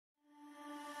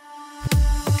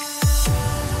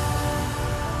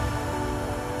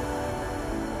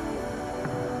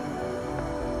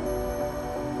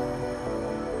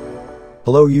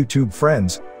Hello YouTube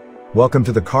friends. Welcome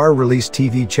to the Car Release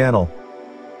TV channel.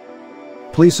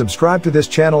 Please subscribe to this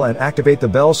channel and activate the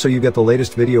bell so you get the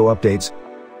latest video updates.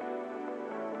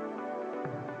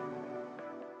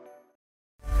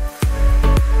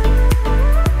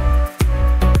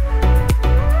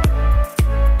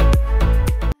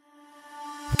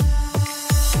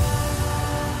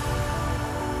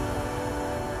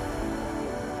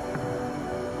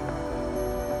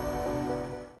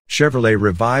 Chevrolet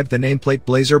revived the nameplate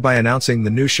Blazer by announcing the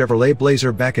new Chevrolet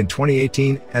Blazer back in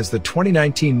 2018 as the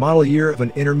 2019 model year of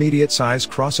an intermediate-size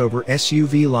crossover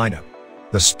SUV lineup.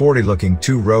 The sporty-looking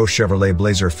two-row Chevrolet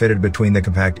Blazer fitted between the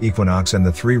compact Equinox and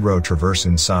the three-row Traverse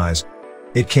in size.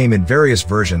 It came in various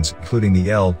versions, including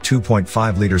the L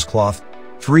 2.5 liters cloth,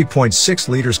 3.6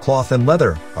 liters cloth and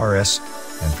leather, RS,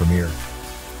 and Premier.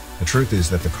 The truth is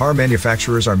that the car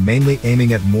manufacturers are mainly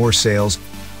aiming at more sales,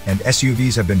 and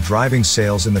SUVs have been driving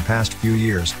sales in the past few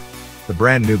years. The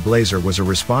brand new Blazer was a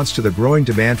response to the growing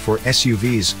demand for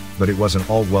SUVs, but it wasn't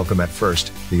all welcome at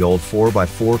first. The old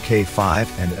 4x4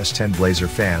 K5 and S10 Blazer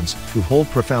fans, who hold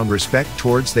profound respect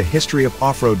towards the history of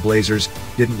off-road Blazers,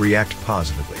 didn't react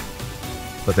positively.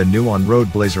 But the new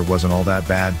on-road Blazer wasn't all that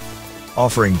bad.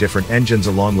 Offering different engines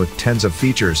along with tens of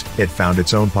features, it found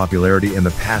its own popularity in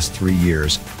the past 3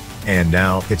 years. And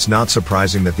now, it's not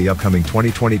surprising that the upcoming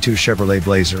 2022 Chevrolet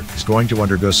Blazer is going to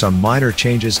undergo some minor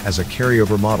changes as a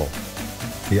carryover model.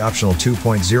 The optional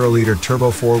 2.0-liter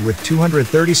Turbo 4 with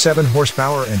 237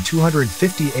 horsepower and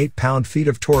 258 pound-feet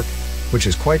of torque, which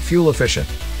is quite fuel efficient,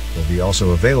 will be also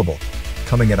available,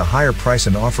 coming at a higher price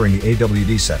and offering the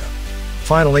AWD setup.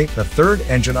 Finally, the third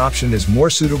engine option is more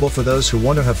suitable for those who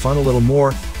want to have fun a little more.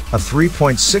 A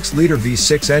 3.6-liter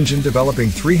V6 engine developing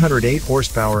 308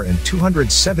 horsepower and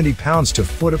 270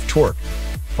 pounds-to-foot of torque.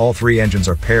 All three engines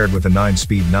are paired with a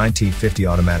 9-speed 9T50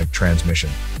 automatic transmission.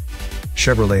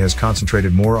 Chevrolet has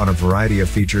concentrated more on a variety of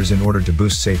features in order to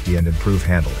boost safety and improve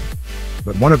handling.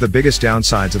 But one of the biggest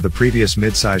downsides of the previous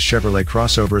mid-size Chevrolet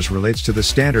crossovers relates to the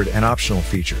standard and optional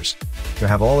features. To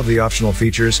have all of the optional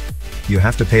features, you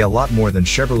have to pay a lot more than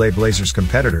Chevrolet Blazer's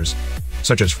competitors,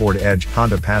 such as Ford Edge,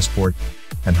 Honda Passport,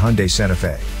 and Hyundai Santa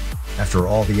Fe. After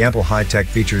all, the ample high-tech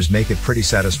features make it pretty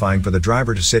satisfying for the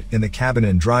driver to sit in the cabin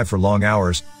and drive for long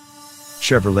hours.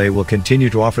 Chevrolet will continue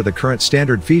to offer the current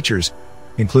standard features,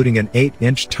 including an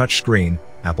 8-inch touchscreen,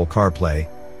 Apple CarPlay,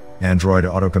 Android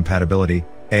Auto compatibility,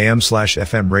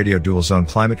 AM/FM radio dual-zone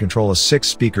climate control, a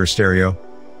 6-speaker stereo,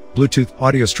 Bluetooth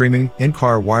audio streaming,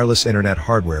 in-car wireless internet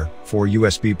hardware, 4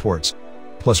 USB ports,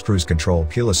 plus cruise control,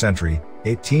 keyless entry,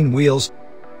 18 wheels,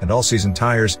 and all-season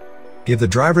tires. Give the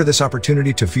driver this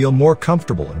opportunity to feel more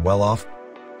comfortable and well off.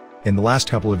 In the last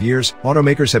couple of years,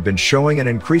 automakers have been showing an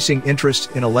increasing interest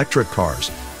in electric cars.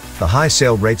 The high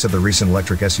sale rates of the recent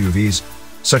electric SUVs,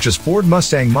 such as Ford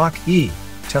Mustang Mach-E,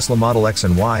 Tesla Model X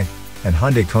and Y, and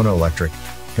Hyundai Kona Electric,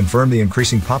 confirm the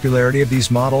increasing popularity of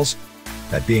these models.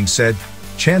 That being said,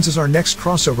 chances are next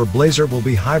crossover Blazer will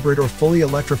be hybrid or fully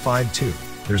electrified too.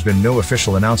 There's been no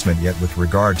official announcement yet with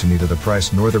regard to neither the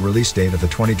price nor the release date of the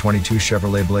 2022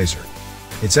 Chevrolet Blazer.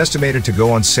 It's estimated to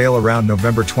go on sale around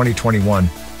November 2021,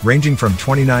 ranging from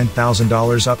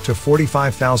 $29,000 up to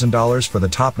 $45,000 for the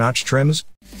top-notch trims.